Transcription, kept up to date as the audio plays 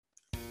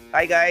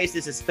Hi guys,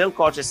 this is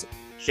Philkotse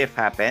Shift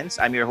Happens.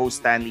 I'm your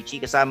host Stanley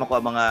Chi. Kasama ko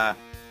ang mga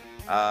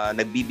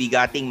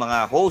nagbibigating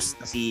mga host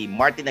na si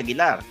Martin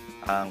Aguilar,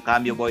 ang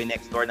cameo boy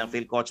next door ng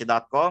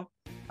Philkotse.com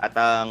at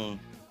ang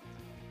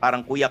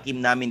parang kuya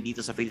Kim namin dito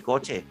sa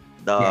Philkotse,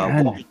 the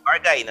walking bar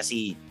guy na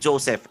si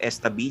Joseph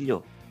Estabillo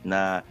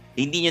na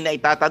hindi nyo na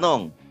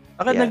itatanong.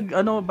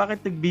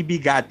 Bakit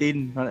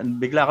nagbibigatin?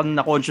 Bigla akong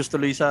na-conscious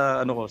tuloy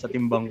sa sa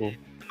timbang ko.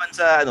 Naman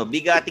sa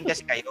bigating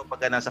kasi kayo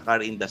pagka nasa car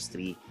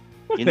industry.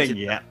 Yun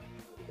diba?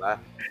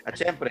 At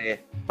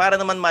syempre, para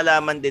naman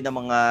malaman din ng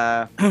mga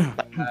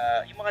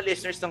yung mga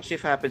listeners ng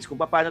Shift Happens kung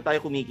paano tayo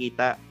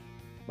kumikita.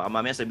 Baka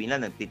mamaya sabihin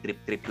na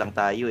nagtitrip-trip lang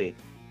tayo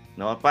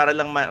no? Para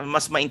lang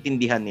mas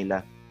maintindihan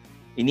nila.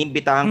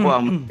 Inimbitahan ko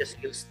ang media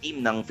skills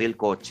team ng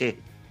Philkotse.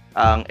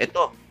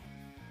 Ito,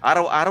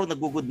 araw-araw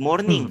nag-good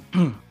morning.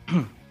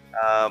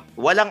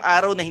 Walang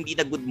araw na hindi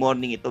nag-good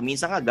morning ito.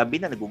 Minsan nga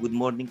gabi na nag-good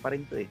morning pa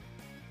rin to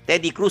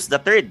Teddy Cruz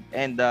III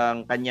and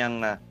ang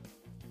kanyang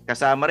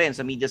kasama rin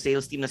sa media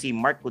sales team na si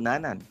Mark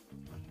Cunanan.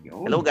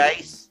 Hello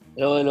guys.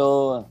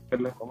 Hello.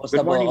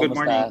 Kumusta po? Good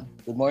morning.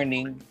 Good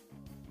morning.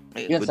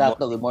 Yun,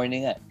 sakto. Good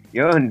morning nga.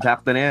 Yun,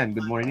 sakto na yan.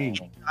 Good morning.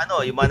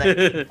 Yung mga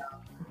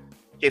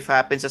Shift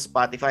Happens sa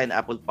Spotify and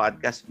Apple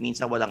Podcast,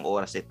 minsan walang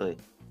oras ito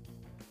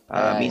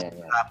minsan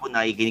hapon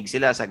nakikinig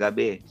sila sa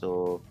gabi.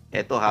 So,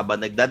 eto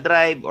habang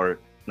nagda-drive or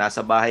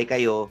nasa bahay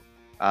kayo,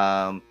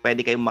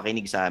 pwede kayong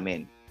makinig sa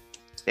amin.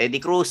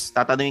 Teddy Cruz,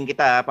 tatanungin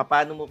kita,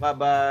 paano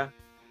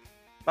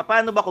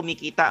ba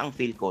kumikita ang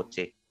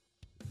Philkotse?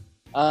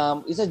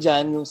 Isa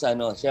dyan yung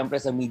syempre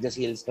sa media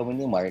sales kami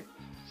ni Mark.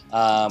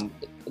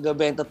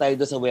 Nagbebenta tayo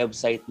doon sa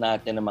website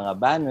natin ng mga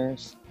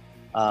banners.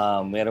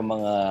 Mayroong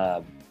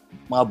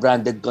mga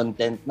branded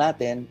content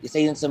natin.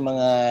 Isa yun sa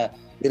mga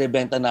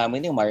binibenta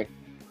namin ni Mark.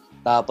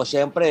 Tapos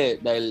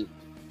syempre, dahil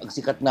ang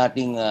sikat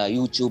nating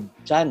YouTube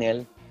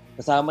channel,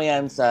 kasama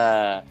yan sa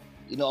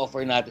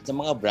ino-offer natin sa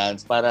mga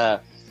brands para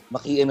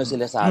maki-ano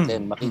sila sa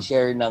atin,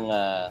 maki-share ng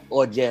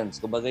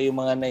audience. Kumbaga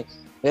yung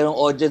merong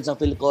audience ng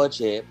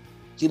Philkotse,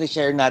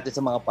 sinishare natin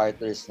sa mga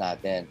partners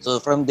natin. So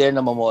from there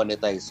na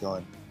ma-monetize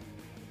yun.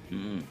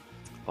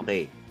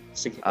 Okay.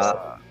 Sige.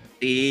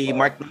 Si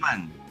Mark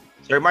naman.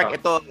 Sir Mark,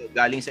 ito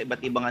galing sa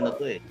iba't ibang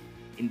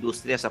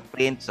industriya sa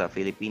print, sa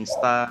Philippine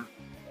Star,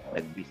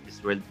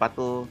 nag-Business World pa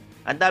to.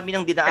 Ang dami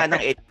ng dinaan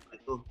ng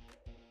ito.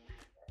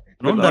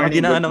 Ang dami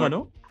dinaan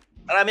ng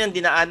Marami ng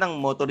dinaan ng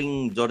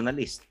motoring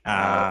journalist.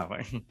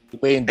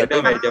 Depende.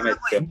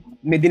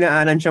 May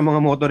dinaanan siya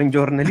mga motoring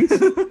journalist.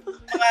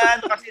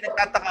 Kasi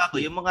nagtataka ako,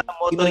 yung mga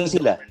motoring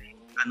sila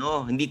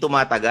hindi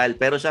tumatagal,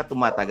 pero siya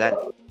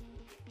tumatagal.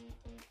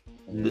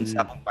 Dun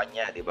sa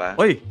kumpanya, di ba?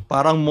 Oy,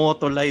 parang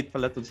motolite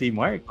pala to si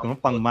Mark,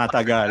 pang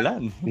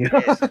matagalan.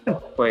 Yes.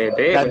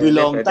 Pwede. Love you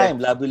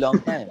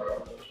long time.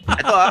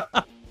 Ito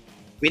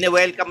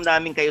wine-welcome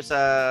namin kayo sa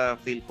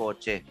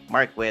Philkotse.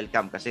 Mark,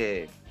 welcome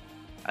kasi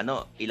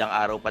ilang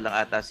araw pa lang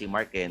ata si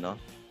Mark no?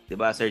 'Di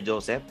ba, Sir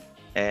Joseph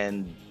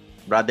and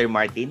Brother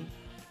Martin?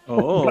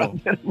 Oo.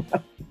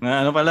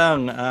 Pa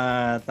lang,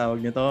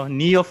 tawag nito,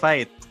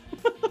 neophyte.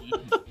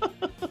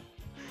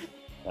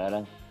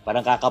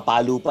 Parang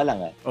kakapalo pa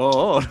lang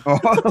Oo.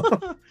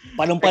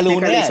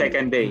 Palong-palo na yan.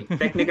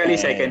 Technically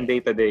second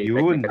day today.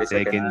 Yun,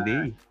 second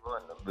day.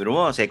 Pero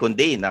mo, second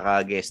day,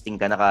 naka-guesting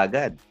ka na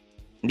kaagad.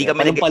 Hindi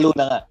kami palong-palo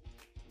na nga.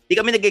 Hindi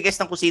kami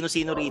nag-guest ng kung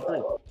sino-sino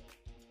rito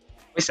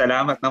Uy,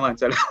 salamat naman.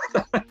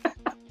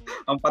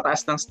 Ang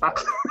pataas ng stock.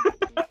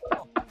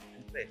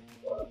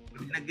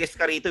 Nag-guest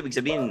ka rito, ibig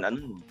sabihin,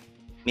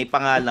 may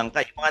pangalan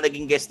ka. Yung mga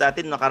naging guest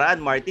natin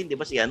nakaraan, Martin, di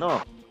ba si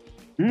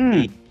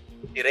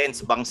si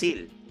Renz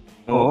Bangsil.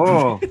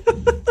 Oo.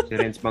 Si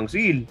Renz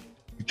Bangsil.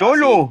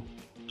 Cholo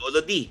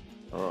D.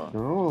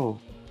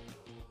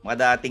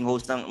 Mga dating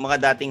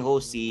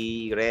host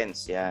si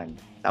Renz, yan.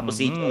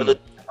 Tapos si Cholo D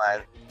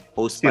naman,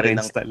 host si pa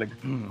rin Renz talaga.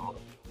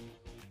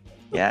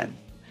 Yan.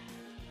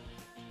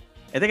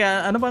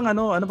 Teka, ano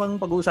bang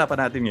pag-uusapan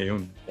natin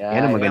ngayon?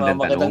 Yan ang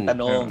magandang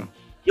tanong.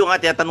 Yung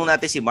tinatanong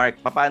natin si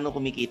Mark, paano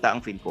kumikita ang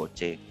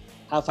Philkotse?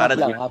 Half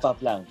up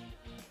lang.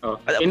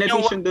 In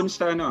addition dun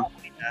sa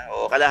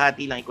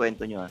kalahati lang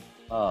ikwento nyo.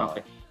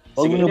 Okay.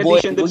 In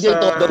addition dun sa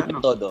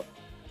todo.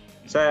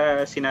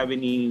 Sa sinabi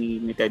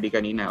ni Teddy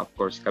kanina, of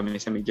course, kami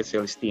sa media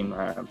sales team,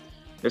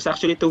 there's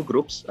actually two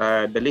groups,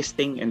 the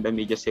listing and the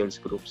media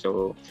sales group.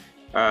 So,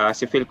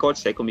 si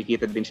Philkotse,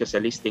 kumikita din siya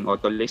sa listing,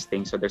 auto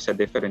listing. So there's a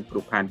different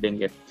group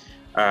handling it.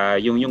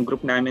 Yung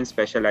group namin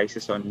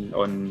specializes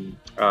on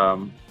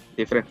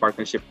different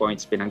partnership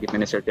points. Pinanggit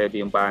na ni Sir Teddy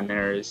yung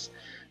banners,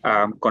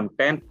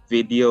 content,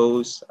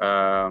 videos.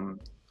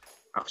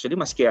 Actually,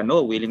 maski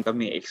willing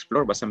kami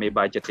explore basta may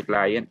budget si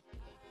client.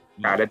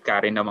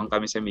 Kalad-karin naman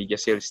kami sa media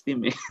sales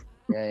team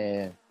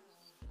Yeah.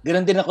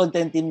 Ganon din ang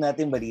content team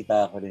natin,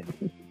 balita ako rin.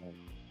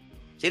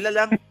 Sila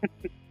lang.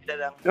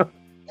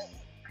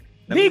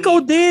 Di,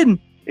 ikaw din.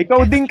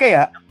 Ikaw din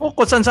kaya?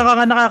 Kung saan ka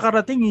nga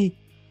nakakarating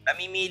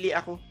Namimili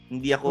ako.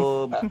 Hindi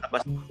ako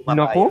basta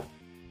Nako?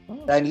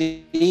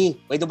 Stanley,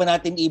 pwede ba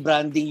natin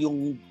i-branding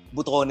yung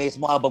butones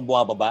mo habang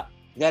buwababa?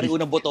 Gari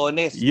unang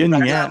butones. Yun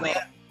nga.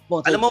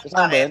 sponsor. Alam mo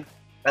Kasama ba yun?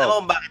 Alam mo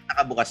kung bakit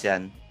nakabukas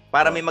yan?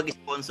 Para may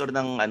mag-sponsor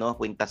ng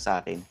kwintas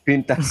sa akin.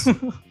 Pintas.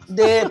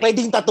 Hindi,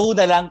 pwedeng tattoo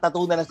na lang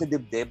sa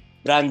dibdib.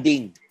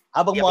 Branding.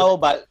 Habang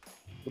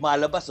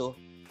lumalabas, oh.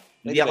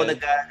 Hindi ako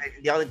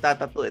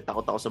nagtatattoo eh.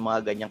 Takot ako sa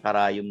mga ganyang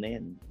karayom na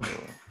yan.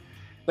 So,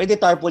 Pwede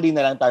tarpaulin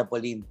na lang,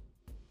 tarpaulin.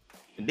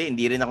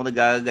 hindi rin ako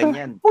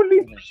nagaganyan.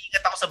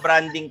 Ingat ako sa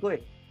branding ko eh.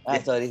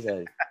 Sorry.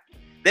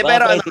 Pero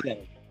lang.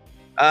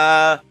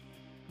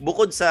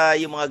 bukod sa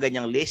yung mga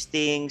ganyang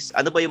listings,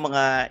 ano ba yung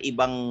mga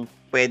ibang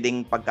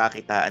pwedeng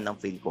pagkakitaan ng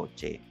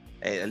Philkotse?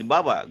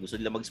 Halimbawa, gusto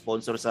nila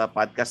mag-sponsor sa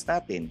podcast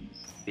natin.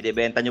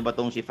 Binibenta nyo ba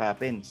tong Shift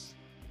Happens?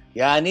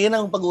 Yan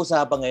ang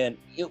pag-uusapan ngayon.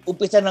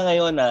 Umpisa na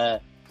ngayon na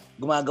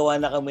gumagawa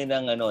na kami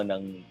ng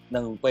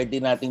pwede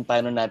nating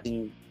paano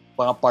nating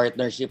mga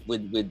partnership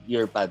with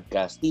your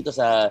podcast dito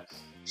sa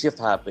Shift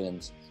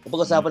Happens.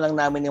 Pag-usapan lang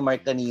namin ni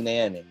Mark kanina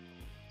yan eh.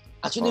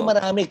 Actually,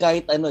 marami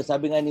kahit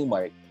sabi nga ni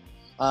Mark,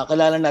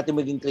 kailangan natin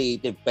maging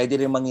creative. Pwede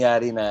rin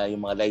mangyari na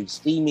yung mga live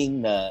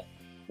streaming na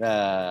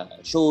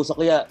shows. So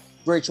kaya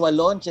virtual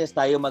launches,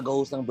 tayo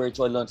mag-host ng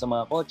virtual launch sa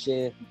mga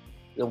kotse,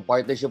 yung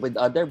partnership with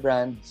other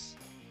brands.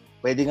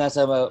 Pwede nga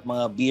sa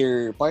mga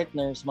beer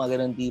partners, mga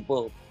ganun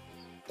tipo.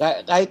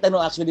 Kahit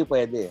actually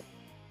pwede.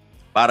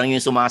 Parang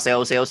yung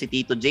sumasayaw-sayaw si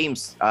Tito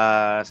James,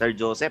 Sir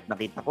Joseph,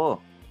 nakita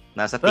ko.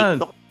 Nasa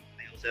TikTok,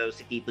 sumasayaw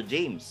si Tito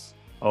James.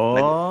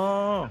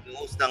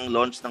 Nag-host ng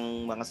launch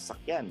ng mga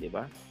sasakyan, di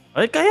ba?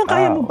 Ay, kaya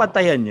mong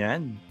patayan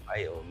yan.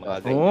 Ay,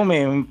 mga ganyan.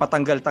 May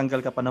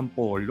patanggal-tanggal ka pa ng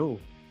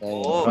polo.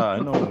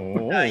 Yan.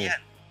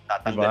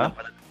 Tatanggalan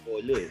pa ng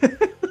polo eh.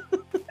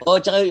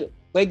 Tsaka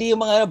pwede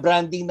yung mga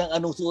branding ng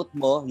anong suot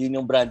mo, yun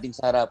yung branding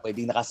sa harap.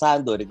 Pwede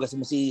nakasando. Request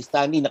mo si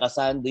Stanley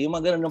nakasando. Yung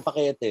mga ganun ng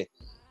pakete.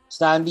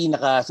 Stanley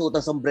nakasuot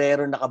ng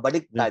sombrero,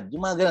 nakabaliktad.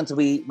 Yung mga ganun,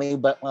 may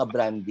mga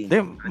branding.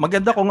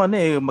 Maganda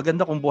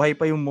kung buhay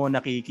pa yung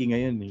Mona Kiki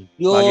ngayon eh.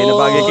 Yun. Bagay na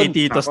bagay kay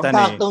Tito Stan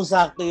eh.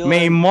 Saktong-sakto yun.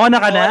 May Mona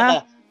ka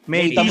na,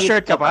 may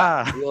t-shirt ka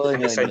pa.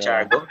 Yun.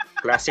 Santiago.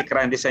 Classic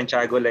Randy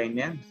Santiago line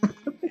yan.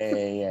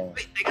 Yan.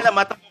 Wait, teka lang,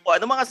 matanong ko.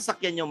 Ano mga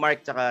sasakyan nyo,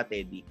 Mark tsaka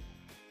Teddy?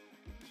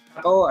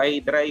 Ako, I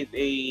drive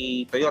a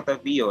Toyota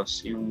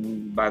Vios, yung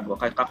bago.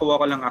 Kakuha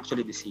ko lang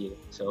actually this year.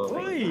 So,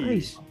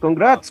 Nice.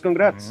 Congrats.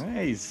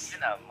 Nice.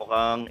 Yan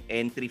mukhang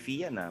entry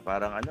fee yan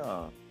Parang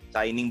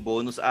signing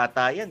bonus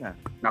ata yan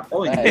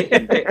Nako, hindi.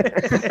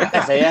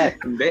 Saya.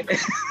 Hindi.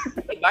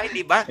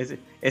 Hindi ba?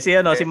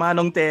 Si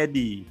Manong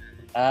Teddy.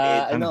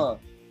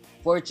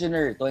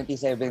 Fortuner,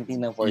 2017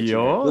 ng Fortuner.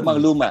 Yun.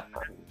 Lumang-luma.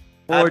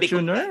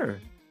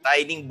 Fortuner.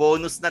 Signing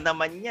bonus na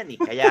naman yan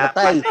Kaya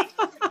Patay.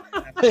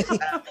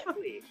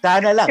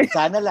 Sana lang.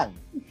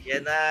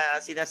 Yan na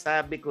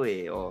sinasabi ko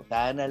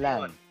Sana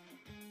lang.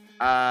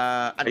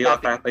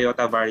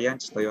 Toyota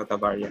variants.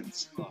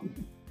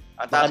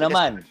 Baka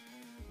naman.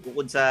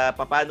 Bukod sa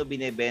paano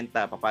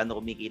binebenta,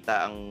 paano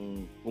kumikita ang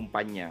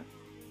kumpanya,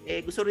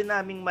 gusto rin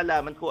naming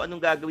malaman kung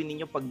anong gagawin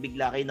ninyo pag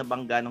bigla kayo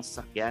nabangga ng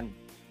sasakyan.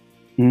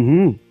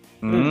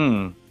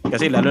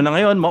 Kasi lalo na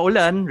ngayon,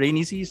 maulan,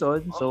 rainy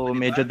season, so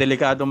medyo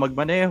delikado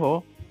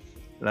magmaneho,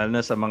 lalo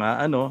na sa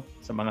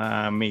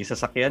mga may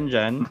sasakyan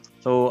dyan.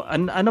 So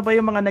ano ba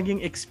yung mga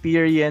naging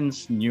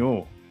experience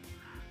nyo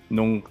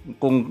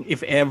kung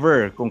if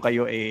ever, kung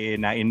kayo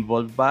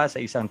na-involve ba sa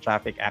isang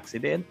traffic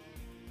accident?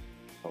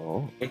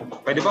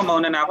 Pwede ba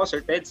mauna na ako,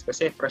 Sir Teds?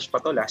 Kasi fresh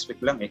pa to, last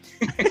week lang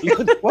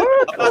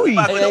What? Uy!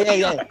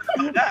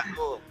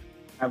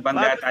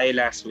 Nabangga tayo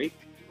last week.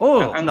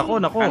 Nako.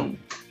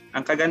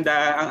 Ang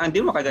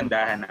hindi mo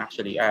kagandahan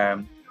actually.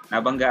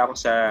 Nabangga ako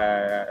sa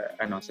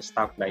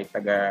stoplight.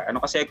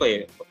 Kasi ako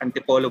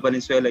Antipolo,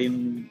 Valenzuela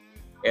yung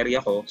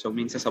area ko. So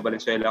minsan sa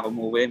Valenzuela ako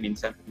umuwi,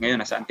 minsan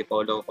ngayon nasa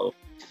Antipolo ko.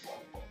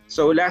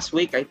 So last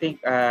week, I think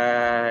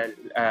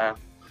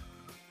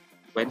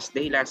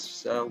Wednesday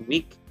last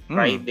week,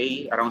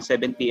 Friday, around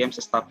 7 p.m.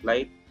 sa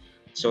stoplight.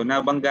 So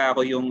nabangga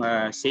ako yung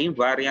same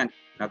variant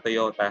na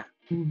Toyota.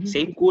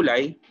 Same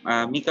kulay,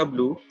 Mica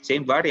Blue,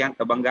 same variant,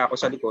 nabangga ako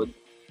sa likod.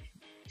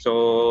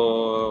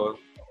 So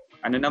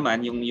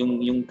naman,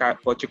 yung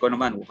kotse ko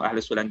naman,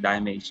 halos walang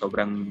damage.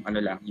 Sobrang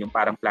yung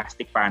parang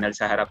plastic panel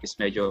sa harap is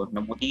medyo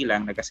namuti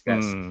lang,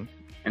 nagasgas.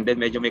 And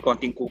then medyo may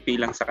konting kupi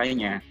lang sa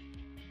kanya.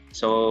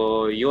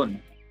 So yun.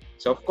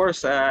 So of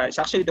course, it's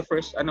actually the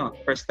first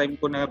time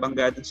ko na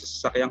bangga dun sa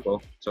sasakyan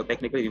ko. So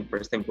technically yung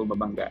first time ko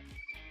mabangga.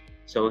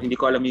 So hindi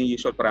ko alam yung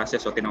usual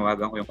process. So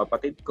tinawagan ko yung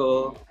kapatid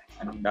ko,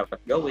 anong dapat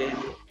gawin.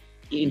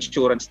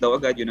 I-insurance daw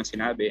agad, yun ang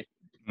sinabi.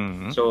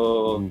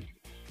 So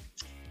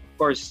of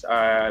course,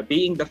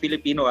 being the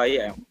Filipino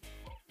I am,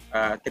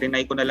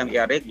 trinay ko na lang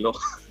i-areglo.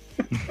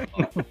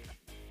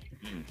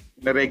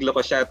 Nareglo ko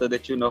siya to the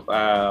tune of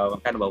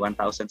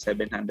 1,700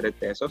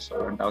 pesos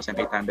or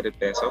 1,800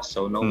 pesos.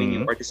 So knowing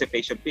yung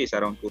participation fee is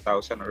around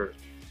 2,000 or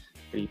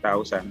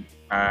 3,000.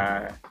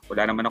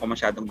 Wala naman ako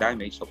masyadong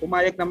damage. So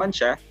pumayag naman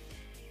siya.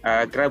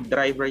 Grab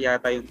driver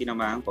yata yung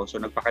tinamahan ko.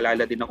 So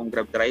nagpakilala din akong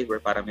Grab driver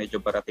para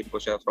medyo baratin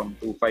ko siya from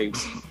 2,500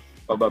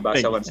 pababa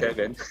sa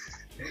 1,700.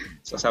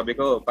 So sabi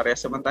ko, parehas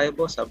naman tayo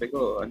boss. Sabi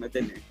ko,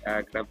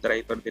 Grab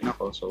driver din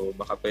ako. So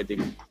baka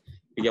pwedeng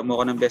bigyan mo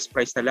ako ng best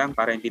price na lang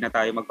para hindi na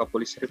tayo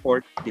magpa-police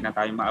report, hindi na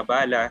tayo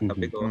maabala.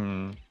 Sabi ko.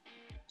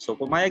 So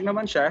pumayag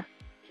naman siya.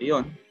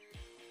 Yun.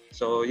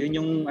 So yun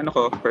yung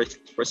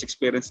first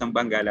experience ng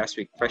bangga last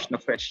week. Fresh na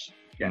fresh.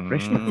 Yan.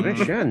 Fresh na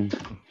fresh yan.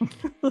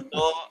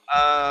 So,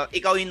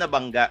 ikaw yung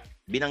nabangga.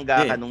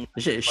 Binangga ka nung...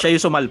 Siya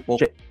yung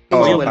sumalpok.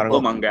 Ako yung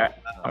bumangga.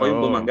 Ako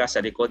yung bumangga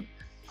sa likod.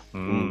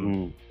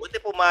 Buti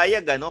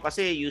pumayag,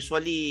 kasi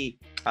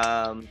usually,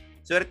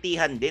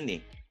 swertihan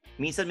din eh.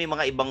 Minsan may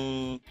mga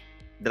ibang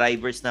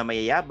drivers na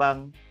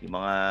mayayabang, yung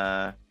mga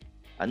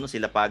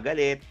sila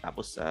pagalit,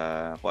 tapos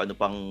kung ano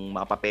pang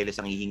mga papeles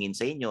ang hihingin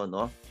sa inyo,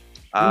 no?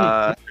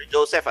 Sir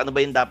Joseph, ano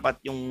ba yung dapat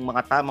yung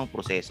mga tamang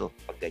proseso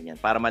pag ganyan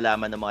para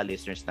malaman ng mga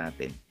listeners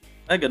natin?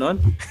 Ay,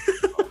 ganon?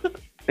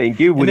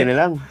 Thank you, buti na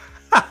lang.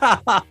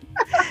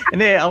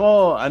 Hindi,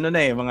 ako,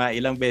 mga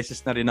ilang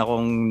beses na rin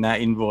akong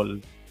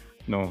na-involve,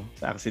 no,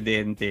 sa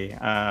aksidente.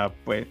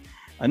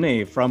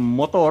 From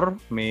motor,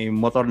 may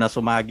motor na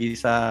sumagi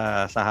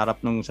sa harap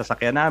ng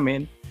sasakyan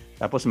namin.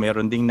 Tapos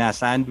mayroon ding na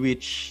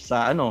sandwich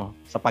sa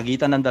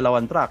pagitan ng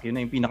dalawang truck. Yun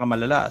na yung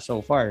pinakamalala so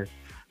far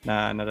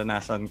na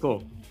naranasan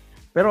ko.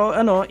 Pero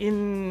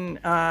in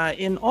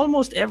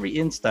almost every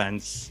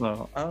instance,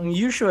 no,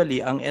 usually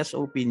ang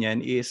SOP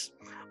niyan is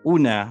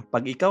una,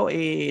 pag ikaw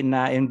ay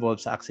na-involve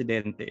sa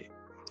aksidente,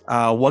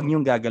 huwag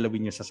niyong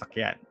gagalawin yung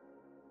sasakyan.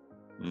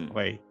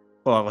 Okay.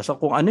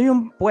 So kung ano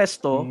yung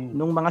pwesto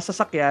ng mga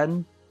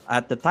sasakyan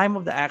at the time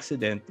of the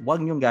accident, huwag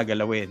niyong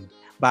gagalawin.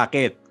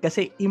 Bakit?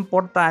 Kasi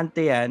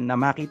importante yan na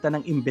makita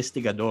ng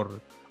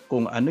investigador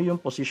kung ano yung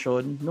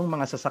posisyon ng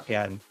mga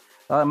sasakyan.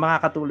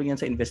 Makakatulong yan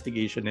sa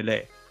investigation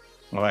nila.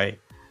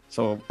 Okay.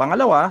 So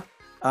pangalawa,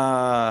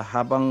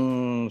 habang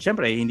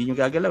siyempre hindi niyo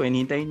gagalawin,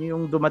 hintayin niyo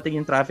yung dumating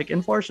yung traffic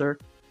enforcer.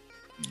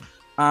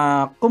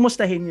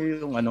 Kumustahin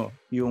niyo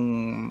yung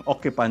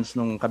occupants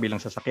ng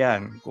kabilang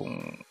sasakyan,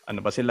 kung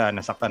ba sila,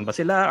 nasaktan ba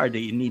sila, are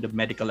they in need of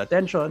medical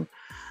attention,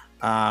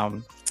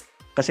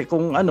 kasi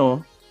kung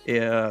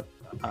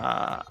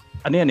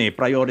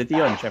priority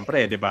yon,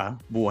 syempre, 'di ba?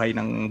 Buhay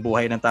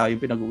ng tao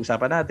yung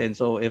pinag-uusapan natin.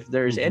 So if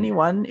there's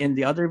anyone in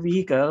the other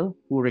vehicle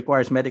who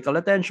requires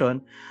medical attention,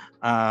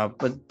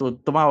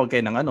 tumawag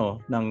kayo ng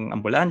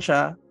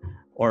ambulansya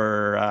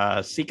or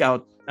seek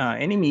out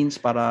any means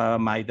para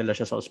maidala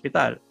siya sa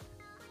ospital.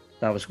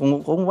 Tapos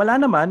kung wala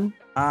naman,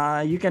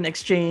 you can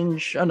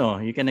exchange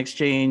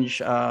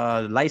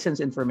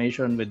license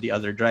information with the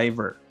other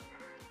driver.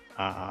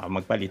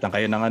 Magpalitan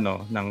kayo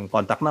ng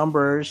contact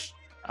numbers.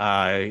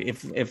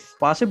 If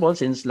possible,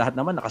 since lahat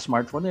naman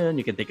naka-smartphone na yun,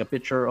 you can take a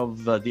picture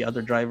of the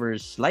other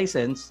driver's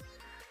license,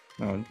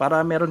 para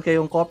meron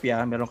kayong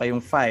kopya, meron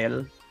kayong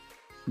file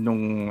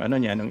nung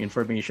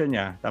information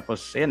niya.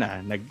 Tapos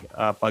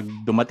pag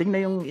dumating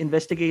na yung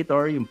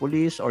investigator, yung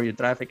police or yung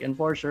traffic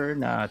enforcer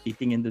na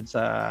titingin dun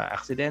sa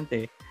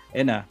aksidente,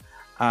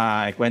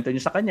 ikwento niyo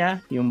sa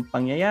kanya yung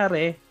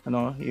pangyayari,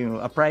 yung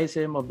apprise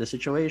him of the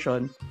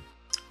situation.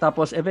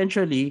 Tapos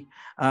eventually,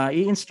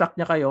 i-instruct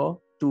niya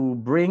kayo to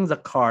bring the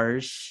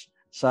cars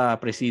sa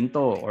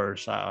presinto or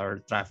sa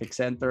traffic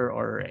center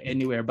or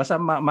anywhere. Basta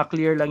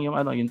ma-clear lang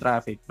yung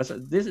traffic. Basta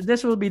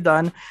this will be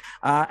done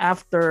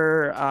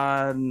after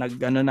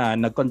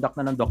nag-conduct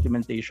na ng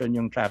documentation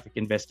yung traffic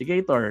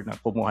investigator, na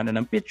kumuha na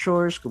ng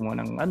pictures,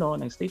 kumuha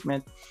ng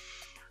statement.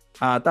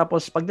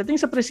 Tapos pagdating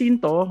sa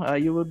presinto,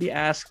 you will be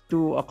asked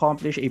to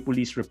accomplish a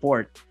police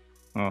report.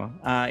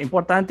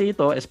 Importante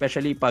ito,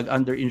 especially pag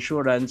under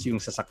insurance yung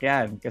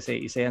sasakyan,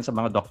 kasi isa yan sa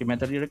mga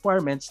documentary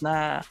requirements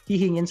na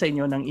hihingin sa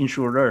inyo ng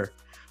insurer,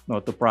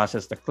 to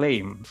process the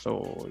claim.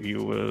 So you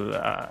will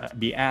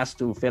be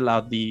asked to fill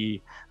out the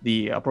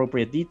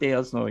appropriate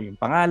details, yung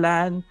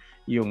pangalan,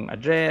 yung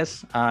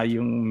address,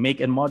 yung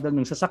make and model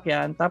ng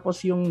sasakyan,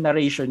 tapos yung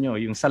narration nyo,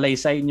 yung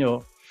salaysay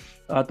nyo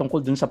tungkol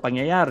dun sa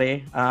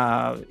pangyayari.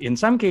 In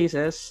some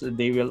cases,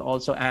 they will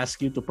also ask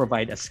you to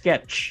provide a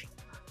sketch,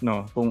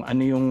 kung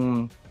ano yung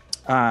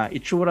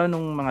itsura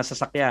ng mga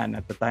sasakyan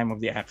at the time of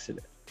the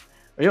accident.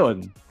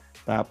 Ayun.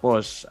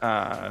 Tapos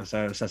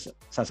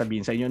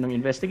sasabihin sa inyo ng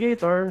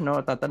investigator,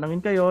 tatanungin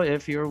kayo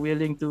if you're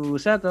willing to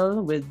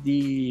settle with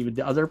the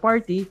other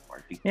party.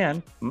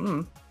 Ayan.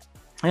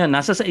 Ayan,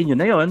 nasa sa inyo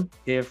na 'yon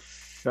if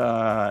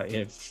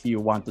you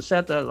want to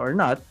settle or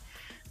not.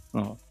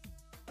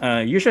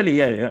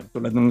 Usually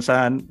tulad nung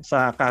sa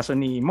kaso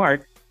ni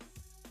Mark,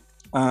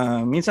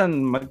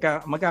 minsan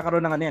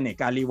magkakaroon ng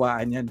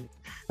kaliwaan yan.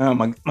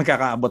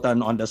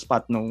 Magkakaabotan on the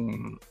spot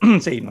nung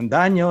say nung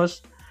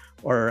danyos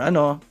or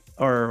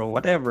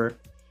whatever.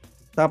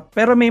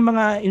 Pero may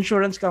mga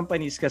insurance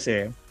companies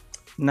kasi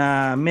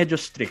na medyo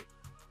strict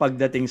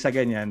pagdating sa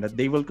ganyan, that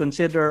they will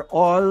consider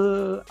all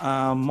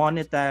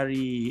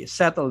monetary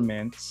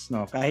settlements,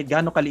 kahit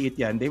gaano kaliit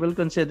yan, they will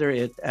consider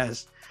it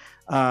as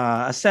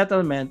a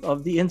settlement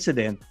of the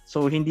incident.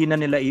 So hindi na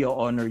nila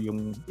i-honor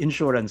yung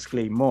insurance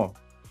claim mo.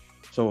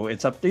 So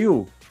it's up to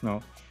you,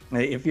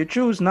 If you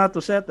choose not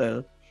to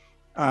settle,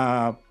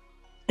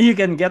 you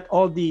can get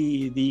all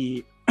the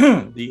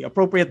the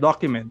appropriate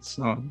documents,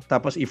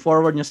 tapos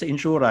i-forward nyo sa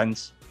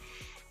insurance,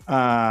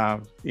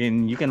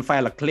 you can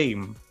file a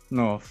claim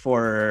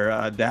for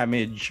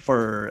damage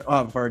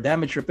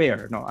damage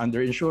repair under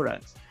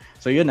insurance.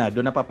 So yun na,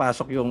 doon na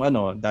papasok yung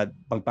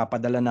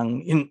pagpapadala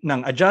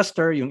ng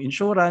adjuster, yung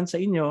insurance sa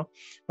inyo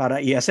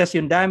para i-assess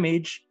yung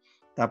damage.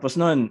 Tapos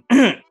noon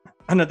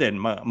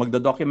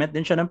magdo-document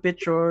din siya ng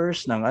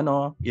pictures ng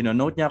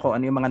ino-note niya kung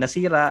ano yung mga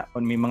nasira,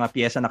 kung may mga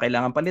piyesa na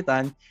kailangan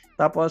palitan.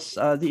 Tapos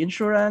the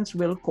insurance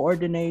will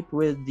coordinate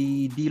with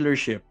the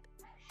dealership.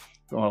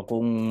 So,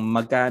 kung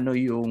magkano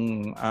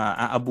yung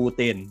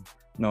aabutin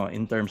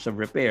in terms of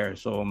repair.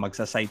 So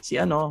magsasite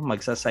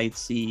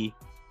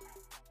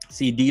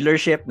si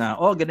dealership na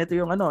ganito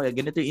yung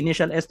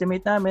initial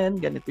estimate namin,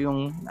 ganito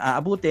yung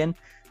aabutin.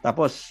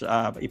 Tapos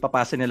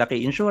ipapasa nila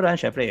kay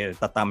insurance, syempre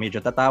medyo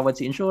tatawad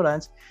si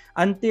insurance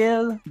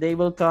until they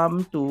will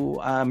come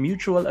to a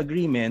mutual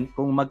agreement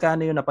kung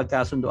magkano yung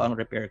napagkasundo ang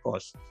repair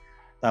cost.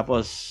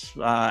 Tapos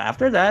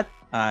after that,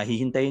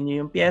 hihintayin niyo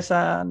yung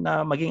piyesa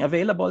na maging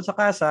available sa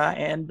kasa,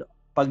 and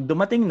pag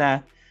dumating na,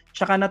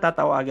 tsaka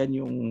natatawagan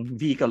yung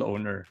vehicle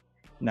owner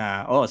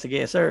na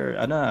sige sir,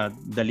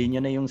 dali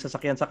niyo na yung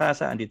sasakyan sa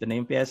kasa, andito na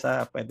yung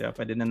piyesa,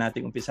 pwede na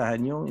nating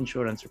umpisahan yung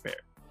insurance repair.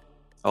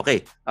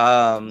 Okay.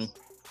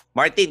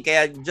 Martin,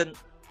 kaya dyan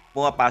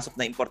pumapasok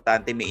na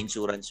importante may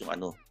insurance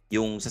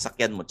yung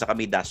sasakyan mo, tsaka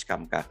may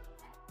dashcam ka.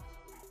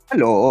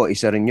 Oo,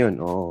 isa rin yun.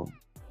 Oo.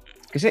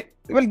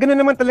 Kasi, ganoon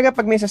naman talaga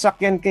pag may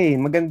sasakyan ka eh.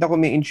 Maganda kung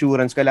may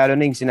insurance ka, lalo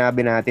na yung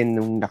sinabi natin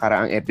nung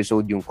nakaraang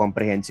episode, yung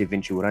comprehensive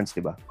insurance,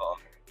 di ba? Oo.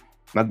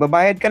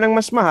 Magbabayad ka ng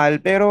mas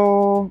mahal, pero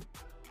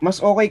mas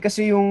okay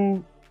kasi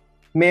yung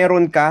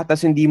meron ka,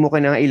 tas hindi mo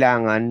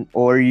kailangan,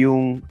 or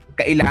yung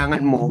kailangan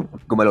mo,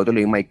 gumalaw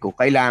tuloy yung mic ko,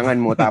 kailangan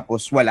mo,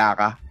 tapos wala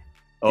ka.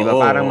 Diba?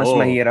 Parang mas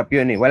mahirap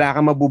yun eh. Wala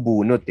kang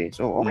mabubunot eh.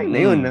 So, okay na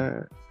yun.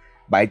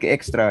 Bayad ka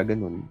extra,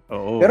 ganun.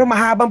 Pero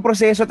mahabang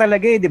proseso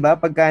talaga eh, di ba?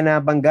 Pagka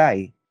nabangga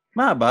eh.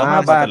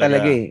 Mahaba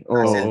talaga eh.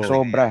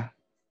 Sobra.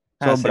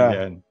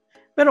 Yan.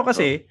 Pero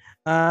kasi,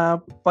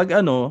 pag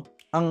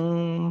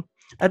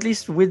at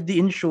least with the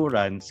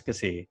insurance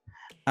kasi,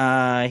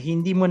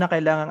 hindi mo na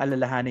kailangang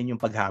alalahanin yung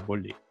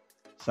paghabol eh.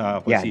 Sa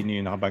kung sino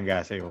yung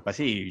nakabangga sa'yo.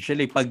 Kasi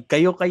usually, pag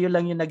kayo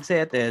lang yung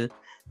nagsettle,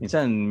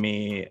 minsan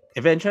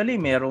eventually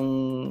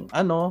merong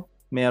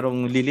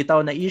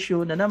lilitaw na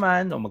issue na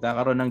naman, o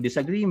magkakaroon ng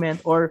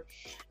disagreement, or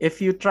if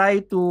you try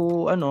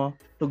to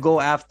go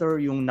after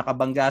yung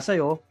nakabangga sa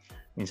iyo,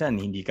 minsan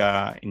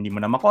hindi mo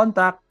na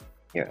ma-contact,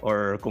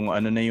 or kung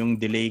ano na yung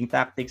delaying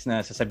tactics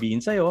na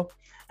sasabihin sa iyo.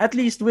 At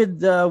least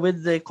with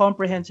the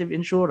comprehensive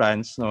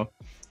insurance,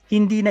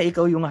 hindi na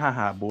ikaw yung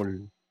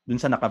hahabol dun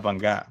sa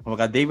nakabangga.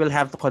 Kumbaga, they will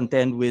have to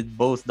contend with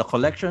both the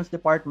collections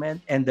department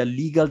and the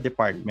legal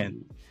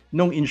department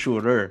nung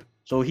insurer.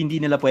 So,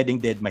 hindi nila pwedeng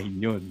deadmahin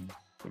yun.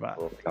 Diba?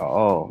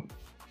 Oo.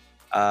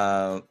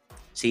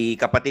 Si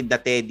kapatid na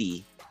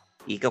Teddy,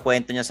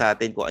 ikakwento niya sa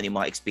atin kung ano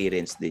yung mga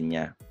experience din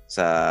niya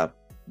sa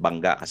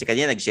bangga. Kasi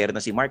kanina nag-share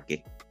na si Mark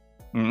eh.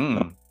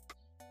 Mm-hmm.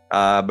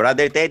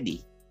 Brother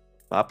Teddy,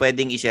 baka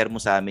pwedeng i-share mo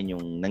sa amin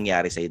yung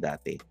nangyari sa'yo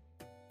dati.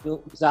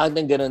 Yung, sa akin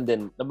din ganoon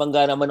din.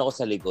 Nabangga naman ako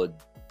sa likod.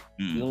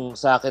 Yung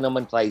sa akin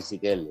naman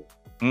tricycle.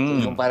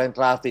 Yung parang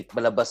traffic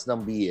malabas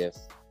ng BF.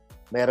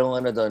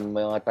 Merong doon,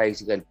 may mga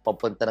tricycle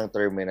papunta ng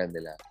terminal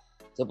nila.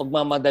 So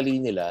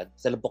pagmamadali nila,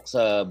 salupok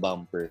sa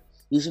bumper.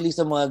 Usually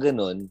sa mga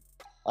ganun,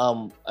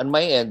 on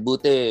my end,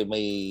 buti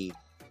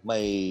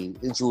may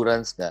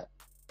insurance ka.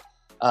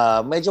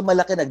 Medyo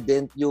malaki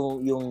nag-dent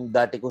yung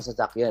dati kong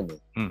sasakyan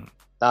eh.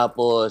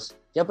 Tapos,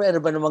 siyempre ano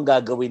ba naman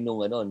gagawin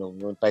nung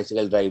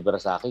tricycle driver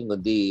sa akin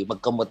kundi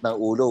magkamot ng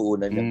ulo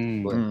una niya.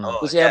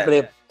 So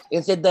siyempre,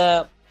 instead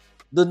na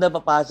doon na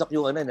papasok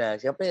yung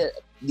siyempre,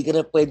 hindi ka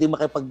na pwede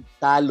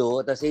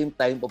makipagtalo at the same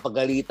time,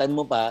 pagalitan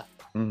mo pa,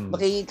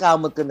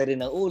 makikikamot ka na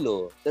rin ng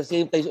ulo. At the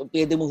same time,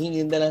 pwede mong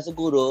hingin na lang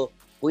siguro,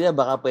 kuya,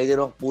 baka pwede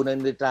rin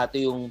punan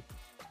litrato yung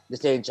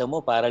lisensya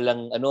mo para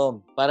lang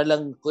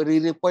kung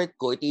re-report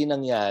ko, ito yung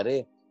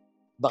nangyari.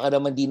 Baka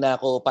naman di na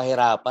ako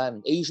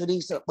pahirapan.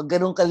 Usually, pag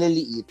ganun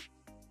kaliliit,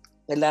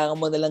 kailangan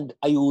mo na lang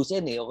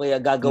ayusin eh. O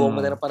kaya gagawa mo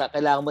na lang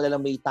kailangan mo na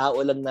lang may tao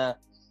lang na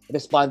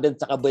respondent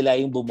sa kabila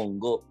yung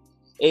bumunggo.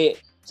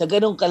 Sa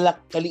ganung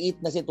kaliit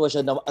na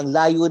sitwasyon na ang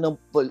layo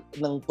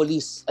ng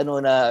police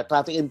na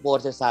traffic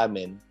enforcer sa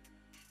amin,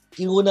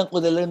 kinunan ko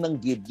na lang ng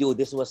video.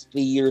 This was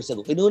 3 years ago.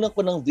 Kinunan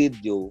ko ng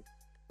video.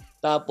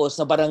 Tapos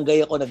sa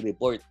barangay ako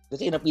nag-report.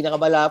 Kasi na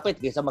pinakamalapit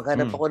kaysa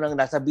maghanap ako ng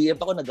nasa BF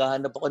ako,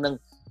 naghahanap ako ng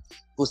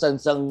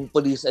kusansang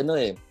police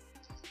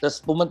Tapos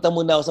pumunta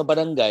muna ako sa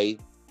barangay.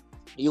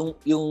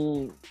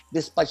 Yung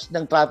dispatch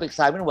ng traffic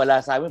sa amin,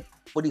 wala sa amin.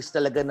 Police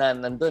talaga na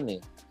nandun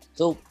eh.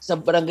 So, sa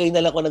barangay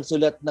na lang ako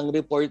nagsulat ng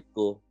report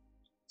ko.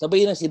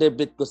 Sabay na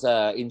sinabit ko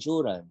sa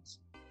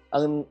insurance.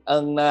 Ang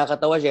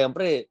nakakatawa,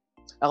 syempre,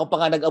 ako pa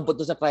nga nag-abot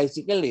sa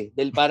tricycle eh.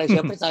 Dahil parang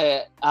syempre sa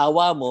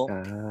awa mo,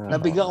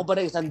 nabigyan ko pa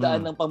ng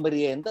 100 ng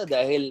pamerienda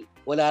dahil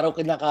wala raw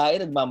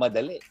kinakain,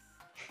 nagmamadali.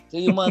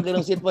 So, yung mga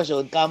ganong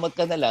sitwasyon, kamot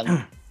ka na lang.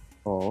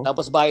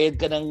 Tapos bayad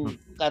ka ng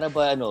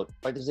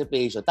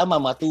participation.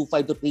 Tama, mga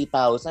 2,500 to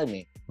 3,000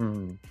 eh.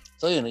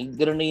 So, yun,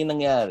 gano'n na yung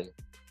nangyari.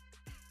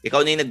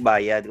 Ikaw na yung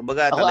nagbayad.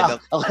 Kumbaga,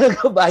 ako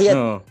nagbayad.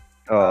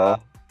 Oo.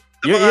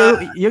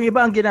 Yung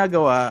iba ang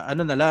ginagawa,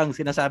 ano na lang,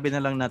 sinasabi na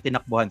lang na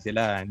tinakbuhan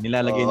sila.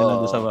 Nilalagay na lang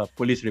doon sa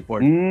police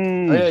report.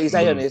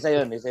 Isa yun.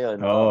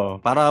 Oo,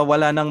 para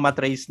wala nang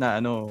matrace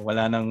na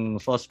wala nang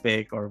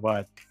suspect or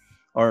what.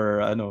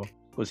 Or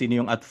kung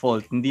sino yung at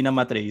fault, hindi na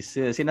matrace.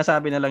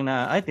 Sinasabi na lang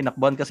na, ay,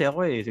 tinakbuhan kasi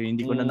ako eh. So,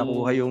 hindi ko na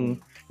nakuha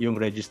yung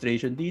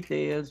registration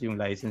details, yung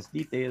license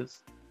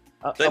details.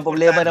 So, ang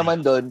problema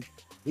naman doon,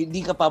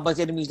 hindi ka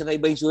papansin minsan ng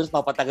iba insurance,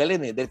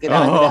 papatagalin eh. Dahil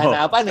kailangan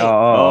hinahanapan eh.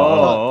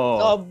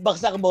 So,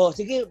 bagsak mo,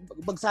 sige,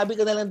 magsabi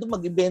ka na lang doon,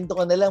 mag-invento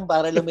ka na lang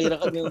para lang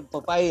mayroon kami yung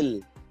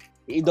file.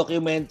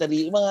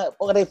 I-documentary, mga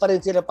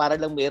reference na para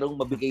lang mayroong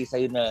mabigay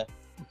sa'yo na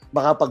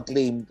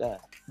makapag-claim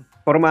ka.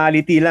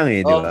 Formality lang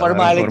eh, di ba?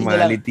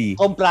 Formality.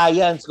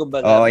 Compliance,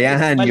 kumbaga.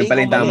 Yan. Yung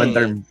pala yung tamang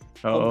term.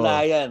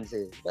 Compliance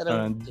eh.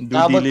 Pero,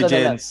 due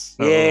diligence.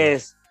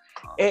 Yes.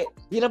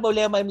 Yun ang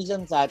problema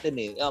minsan sa atin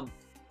eh.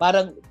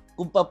 Parang,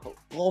 kung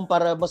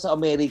kumpara mo sa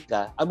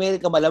Amerika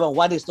malamang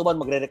 1:1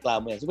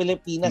 magrereklamo yan. Sa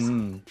Pilipinas,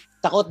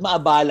 takot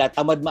maabala,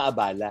 tamad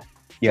maabala.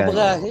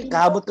 Kumbaga,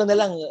 kahabot ka na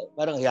lang.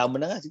 Parang hayaan mo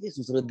na nga. Sige,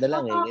 susunod na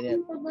lang eh. Ganyan.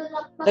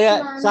 Kaya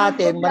sa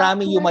atin,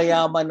 maraming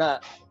yumayaman na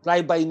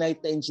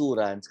fly-by-night na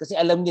insurance kasi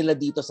alam nila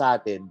dito sa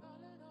atin,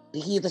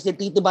 kikita sila,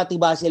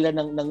 titiba-tiba sila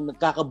ng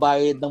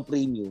nagkakabayad ng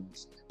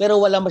premiums. Pero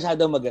wala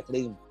masyadong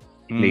mag-claim.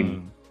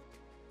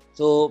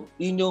 So,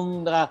 yun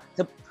yung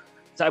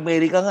sa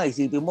Amerika nga,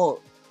 isipin mo,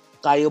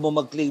 kaya mo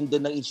mag-claim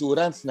doon ng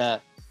insurance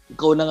na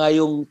ikaw na nga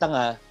yung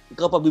tanga,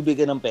 ikaw pa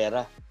bibigyan ng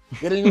pera.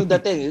 Ganun yung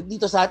dating.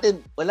 Dito sa atin,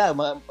 wala,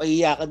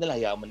 mahihiyakan na lang,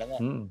 hayaan mo na nga.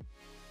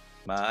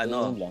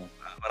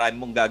 Marami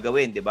mong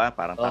gagawin, di ba?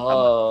 Parang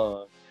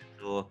tatama.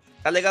 So,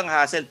 talagang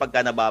hassle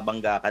pagka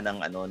nababangga ka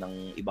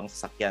ng ibang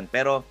sasakyan.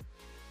 Pero,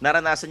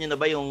 naranasan nyo na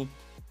ba yung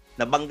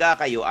nabangga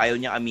kayo, ayaw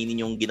niya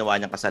aminin yung ginawa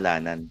niyang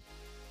kasalanan?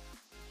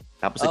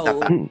 Tapos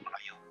nagtatakot pa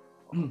kayo.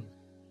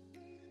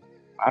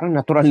 Parang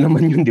natural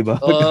naman yun, di ba?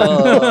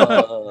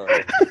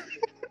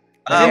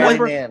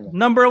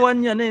 Number one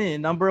yan eh.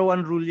 Number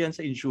one rule yan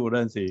sa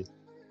insurance eh.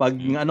 Pag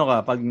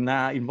pag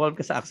na-involve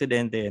ka sa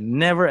aksidente,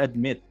 never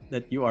admit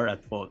that you are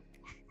at fault.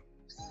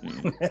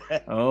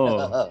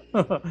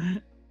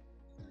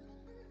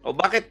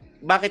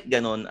 Bakit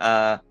ganun?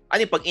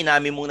 Pag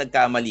inamin mong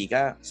nagkamali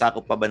ka,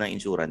 sakop pa ba ng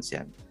insurance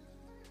yan?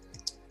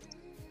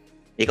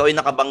 Ikaw ay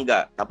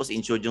nakabangga, tapos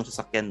insured yung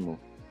sasakyan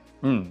mo.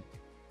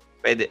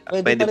 Pwede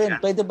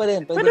pa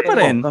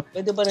rin.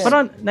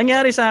 Parang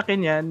nangyari sa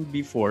akin yan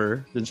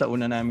before, dun sa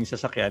una naming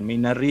sasakyan, may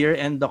na-rear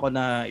end ako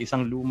na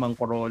isang lumang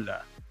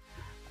Corolla.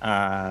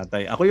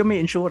 Ako yung may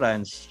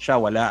insurance,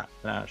 siya wala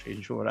na siya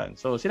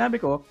insurance. So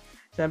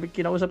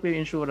kinausap ko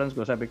yung insurance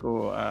ko, sabi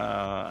ko,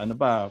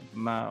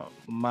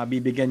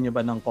 mabibigyan nyo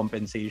ba ng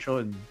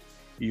compensation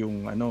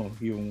yung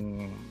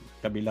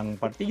kabilang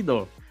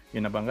partido?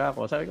 Yung nabangga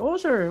ako. Sabi ko,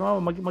 sir,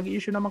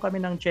 mag-i-issue naman kami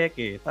ng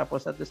cheque.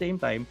 Tapos at the same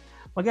time,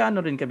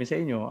 mag-aano rin kami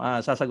sa inyo.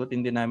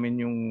 Sasagutin din namin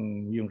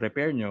yung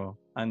repair nyo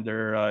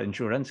under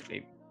insurance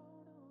claim.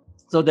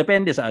 So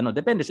depende sa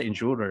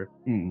insurer.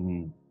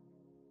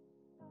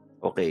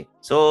 Okay.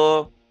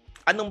 So,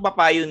 anong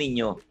papayo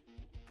ninyo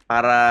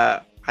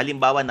para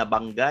halimbawa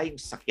nabangga yung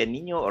sasakyan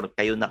ninyo or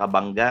kayo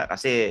nakabangga?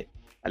 Kasi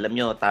alam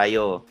nyo,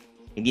 tayo,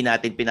 hindi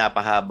natin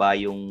pinapahaba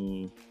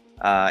yung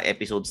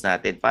episodes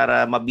natin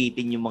para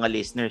mabitin yung mga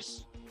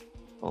listeners.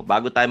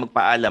 Bago tayo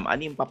magpaalam,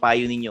 ano yung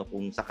papayo ninyo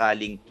kung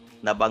sakaling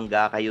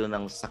nabangga kayo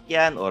ng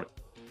sasakyan or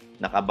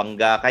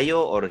nakabangga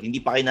kayo or hindi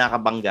pa kayo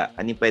nakabangga?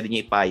 Ano yung pwede nyo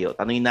ipayo?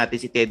 Tanungin natin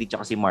si Teddy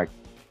tsaka si Mark.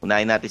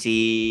 Unahin natin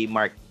si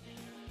Mark.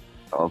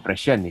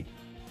 Fresh yan eh.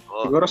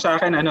 Siguro sa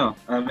akin,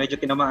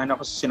 medyo tinamaan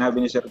ako sa sinabi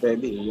ni Sir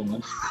Teddy.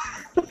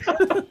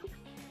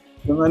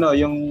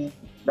 Yung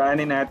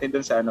daanin natin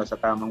dun sa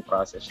tamang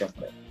process,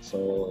 syempre.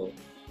 So,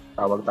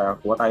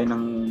 kuha tayo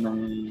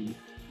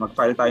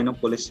mag-file tayo ng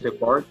police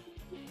report.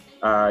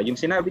 Yung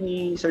sinabi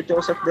ni Sir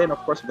Joseph din,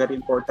 of course, very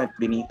important.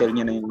 Dinitel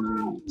niya na yung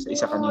sa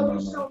isa kanina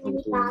na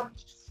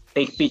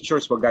take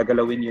pictures, wag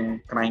gagalawin yung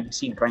crime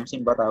scene. Crime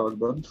scene ba tawag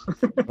doon?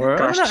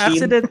 Crash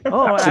scene. Accident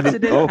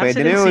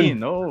scene.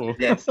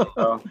 Yes.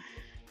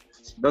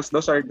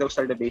 Those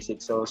are the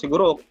basics. So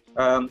siguro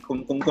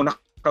kung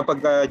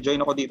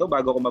nakapag-join ako dito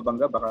bago ako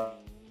mabangga, baka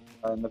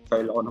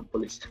nag-file ako ng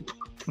police.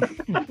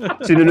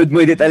 Sinunod mo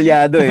yung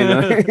detalyado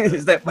no?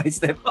 Step by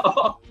step.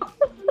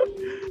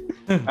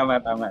 Tama.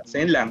 So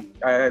yun lang.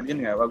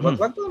 Yun nga, wag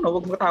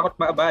mo takot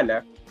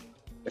maabala.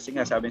 Kasi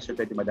nga sabi niya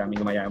Teddy, madaming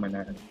mayaman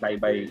na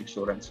fly-by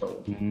insurance. So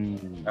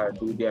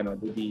do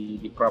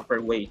the proper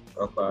way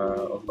of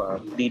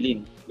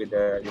dealing with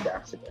the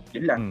accident.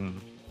 Yun lang.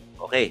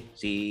 Okay,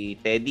 si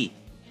Teddy.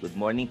 Good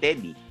morning,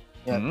 Teddy.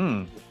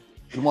 Yeah.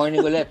 Good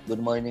morning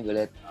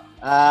ulit.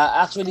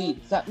 Actually,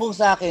 kung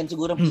sa akin,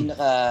 siguro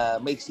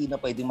pinaka-maiksi na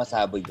pwedeng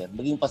masaboy dyan,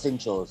 maging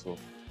pasensyoso.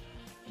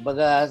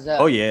 Kumbaga,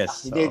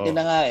 aksidente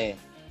na nga eh.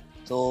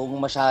 So, kung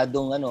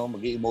masyadong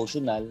maging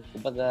emotional,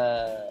 kumbaga,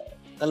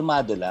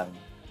 kalmado lang.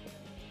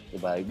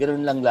 Diba?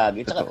 Ganoon lang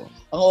lagi. Tsaka,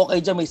 ang okay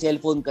dyan, may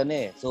cellphone ka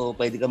na eh. So,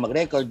 pwede kang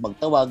mag-record,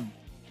 magtawag,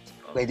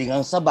 pwede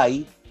kang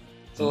sabay.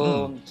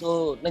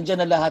 So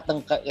nandiyan na lahat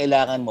ng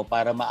kailangan mo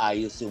para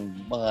maayos yung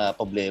mga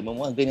problema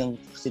mo, ang ganyang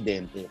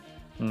aksidente.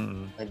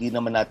 Hindi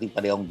naman natin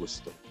parehong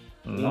gusto.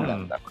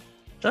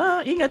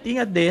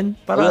 Ingat-ingat din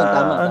para Ayun,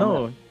 tama.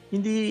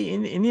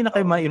 hindi na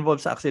kayo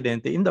ma-involve sa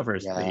aksidente in the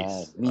first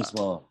place.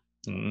 Mismo.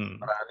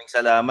 Maraming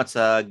salamat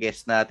sa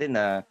guest natin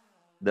na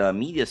the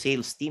media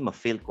sales team of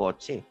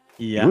Philkotse.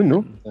 Yeah. Yun,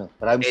 no?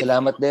 Maraming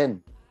salamat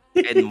din.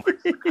 And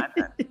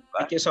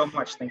Thank you so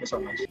much.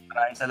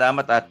 Maraming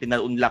salamat at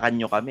pinaunlakan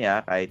nyo kami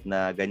kahit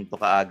na ganito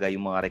kaaga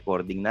yung mga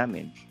recording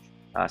namin.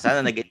 Sana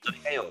nag-enjoy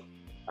kayo.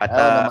 At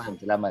naman,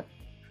 salamat.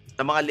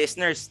 Sa mga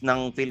listeners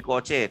ng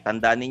Philkotse,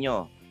 tandaan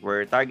ninyo,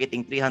 we're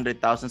targeting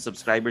 300,000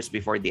 subscribers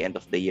before the end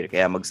of the year.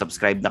 Kaya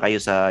mag-subscribe na kayo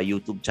sa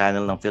YouTube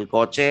channel ng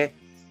Philkotse,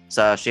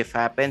 sa Shift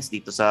Happens,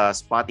 dito sa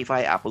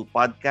Spotify, Apple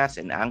Podcasts,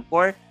 and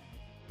Anchor.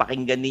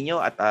 Pakinggan ninyo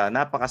at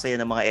napakasaya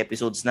ng mga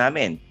episodes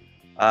namin.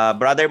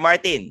 Brother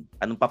Martin,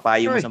 anong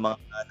papayo mo sa mga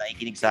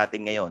nakikinig sa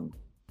atin ngayon?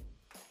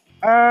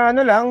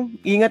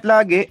 Ingat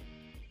lagi.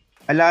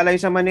 Alalay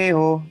sa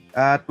maneho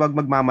at huwag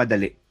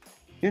magmamadali.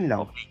 Yun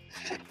lang. Okay.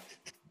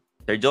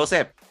 Sir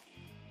Joseph.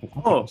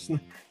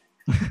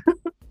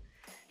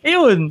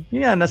 Ayun,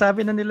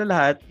 nasabi na nila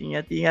lahat.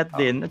 Ingat-ingat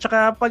din. At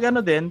saka pag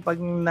pag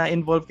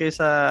na-involve kayo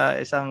sa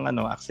isang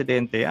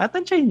aksidente,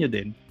 tansyahin nyo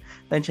din.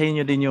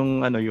 Tansyahin nyo din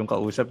yung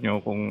kausap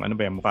nyo kung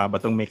mukha ba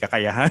tong may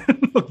kakayahan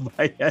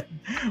magbayad.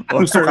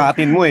 Or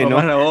sukatin mo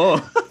no? Oo.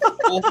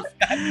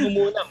 Sukatin mo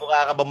muna,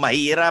 mukha ka ba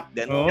mahirap?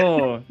 Ganun.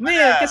 Oo.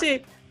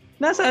 Kasi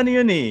nasa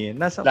yun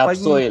Nasa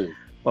Topsoil.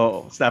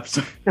 Oo,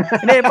 topsoil.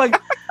 Hindi,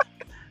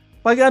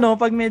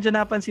 pag medyo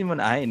napansin mo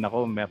na,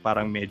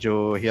 parang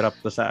medyo hirap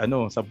to sa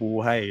sa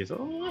buhay.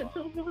 So,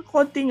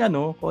 konting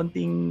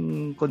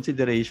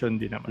consideration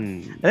din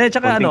naman.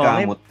 Tsaka konting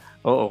kamot.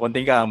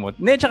 Konting kamot.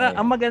 Tsaka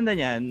ang maganda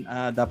niyan,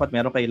 dapat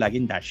meron kayo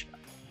laging dashcam.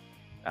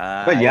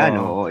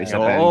 Isa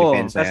pa yung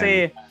depensa.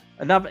 Kasi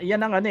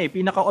yan ang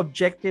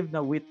pinaka-objective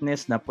na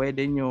witness na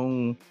pwede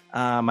nyong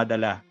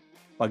madala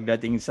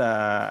pagdating sa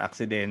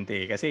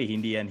aksidente. Kasi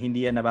hindi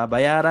yan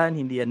nababayaran,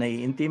 hindi yan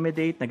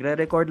nai-intimidate,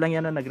 nagre-record lang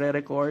yan na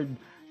nagre-record.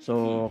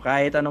 So,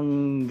 kahit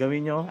anong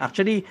gawin nyo.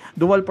 Actually,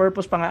 dual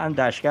purpose pa nga ang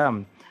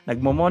dashcam.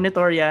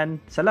 Nagmo-monitor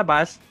yan sa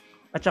labas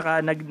at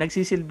saka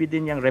nagsisilbi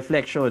din yung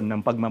reflection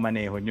ng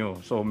pagmamaneho nyo.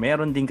 So,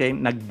 meron din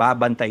kayong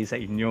nagbabantay sa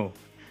inyo.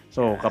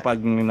 So,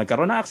 kapag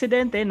nagkaroon ng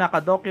aksidente,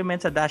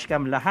 nakadocument sa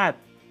dashcam lahat.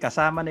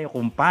 Kasama na yung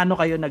kung paano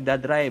kayo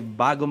nagdadrive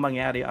bago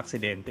mangyari yung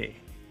aksidente.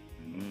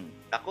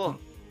 Ako,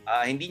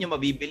 hindi nyo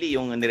mabibili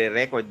yung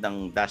nire-record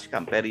ng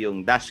dashcam, pero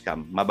yung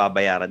dashcam,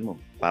 mababayaran mo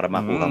para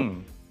makuha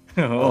mo.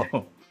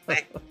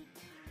 Okay.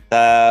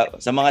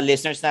 Sa mga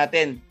listeners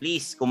natin,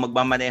 please, kung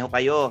magmamaneho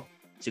kayo,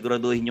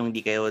 siguraduhin nyo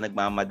hindi kayo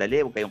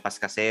nagmamadali, huwag kayong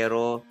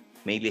kaskasero,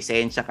 may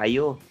lisensya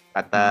kayo.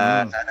 At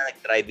sana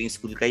nag-driving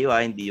school kayo,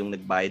 hindi yung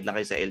nagbayad lang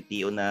kayo sa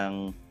LTO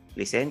ng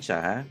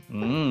lisensya.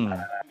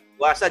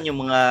 Iwasan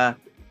yung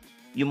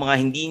mga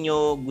hindi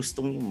nyo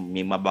gustong,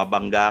 may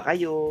mababangga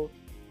kayo,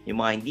 yung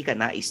mga hindi ka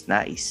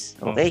nais-nais.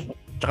 Okay?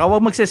 Tsaka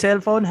huwag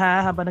magse-cellphone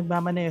habang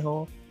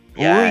nagmamaneho.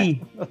 Uy!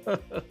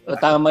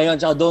 Tama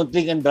yun. Tsaka don't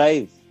drink and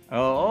drive.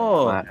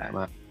 Oo.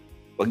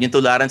 Huwag niyong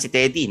tularan si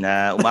Teddy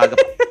na umaga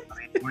pa.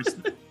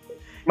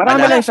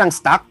 Marami lang siyang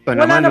stock.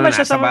 Wala naman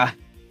siya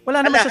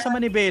sa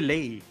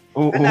Manibele.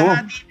 Oo.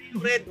 Kalahati na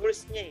yung red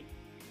horse niya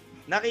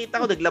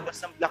Nakita ko naglabas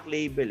ng black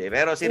label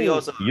Pero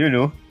seryoso.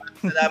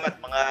 Salamat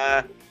mga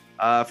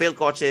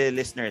Philkotse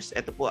listeners.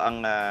 Ito po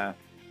ang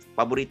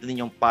paborito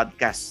ninyong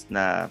podcast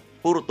na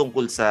puro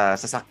tungkol sa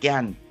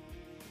sasakyan,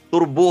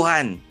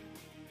 turbuhan,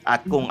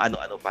 at kung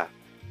ano-ano pa.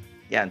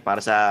 Yan, para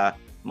sa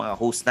mga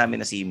host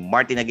namin na si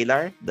Martin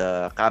Aguilar,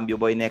 the Cambio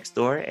Boy next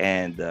door,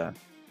 and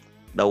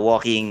the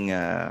walking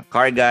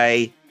car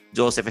guy,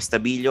 Joseph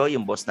Estabillo,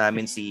 yung boss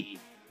namin si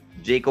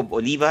Jacob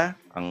Oliva,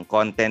 ang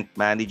content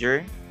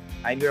manager.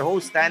 I'm your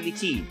host, Stanley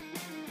Chi.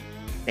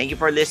 Thank you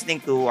for listening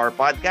to our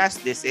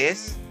podcast. This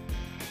is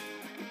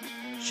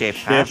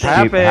Shift Happens.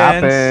 Shift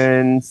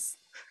Happens.